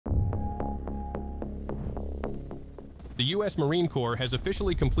the U.S. Marine Corps has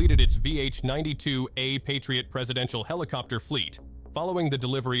officially completed its VH-92A Patriot presidential helicopter fleet, following the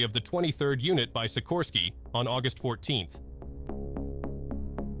delivery of the 23rd unit by Sikorsky on August 14th.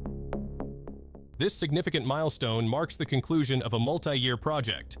 This significant milestone marks the conclusion of a multi-year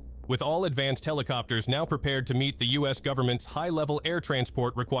project, with all advanced helicopters now prepared to meet the U.S. government's high-level air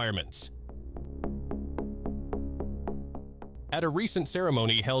transport requirements. At a recent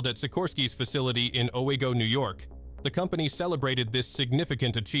ceremony held at Sikorsky's facility in Owego, New York, the company celebrated this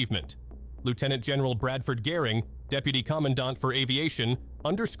significant achievement. Lieutenant General Bradford Gehring, Deputy Commandant for Aviation,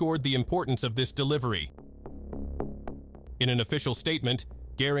 underscored the importance of this delivery. In an official statement,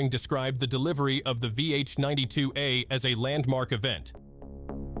 Gehring described the delivery of the VH-92A as a landmark event,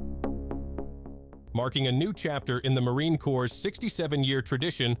 marking a new chapter in the Marine Corps' 67-year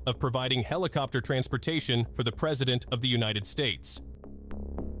tradition of providing helicopter transportation for the President of the United States.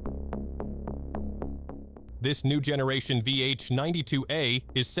 This new generation VH-92A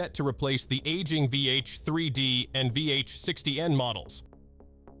is set to replace the aging VH-3D and VH-60N models,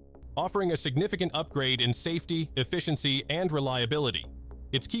 offering a significant upgrade in safety, efficiency, and reliability.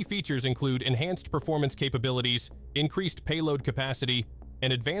 Its key features include enhanced performance capabilities, increased payload capacity,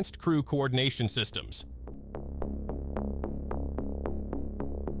 and advanced crew coordination systems.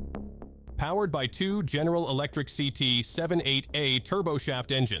 Powered by two General Electric CT7-8A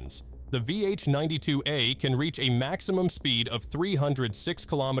turboshaft engines, the VH-92A can reach a maximum speed of 306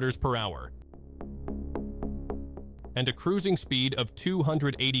 km per hour and a cruising speed of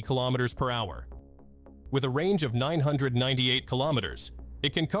 280 km per hour. With a range of 998 kilometers,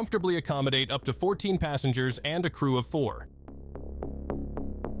 it can comfortably accommodate up to 14 passengers and a crew of 4.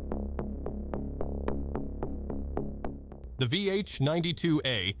 The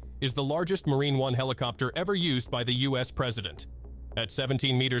VH-92A is the largest Marine One helicopter ever used by the U.S. President. At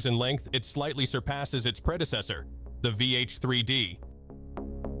 17 meters in length, it slightly surpasses its predecessor, the VH-3D.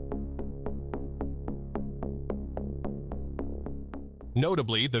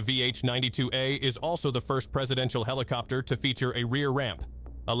 Notably, the VH-92A is also the first presidential helicopter to feature a rear ramp,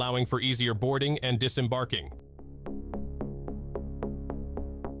 allowing for easier boarding and disembarking.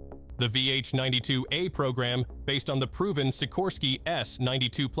 The VH-92A program, based on the proven Sikorsky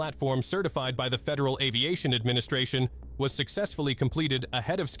S-92 platform certified by the Federal Aviation Administration, was successfully completed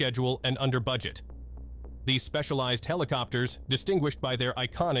ahead of schedule and under budget. These specialized helicopters, distinguished by their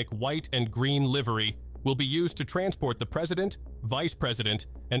iconic white and green livery, will be used to transport the President, Vice President,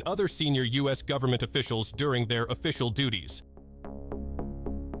 and other senior U.S. government officials during their official duties.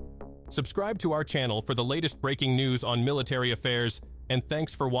 Subscribe to our channel for the latest breaking news on military affairs, and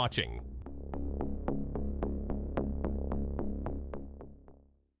thanks for watching.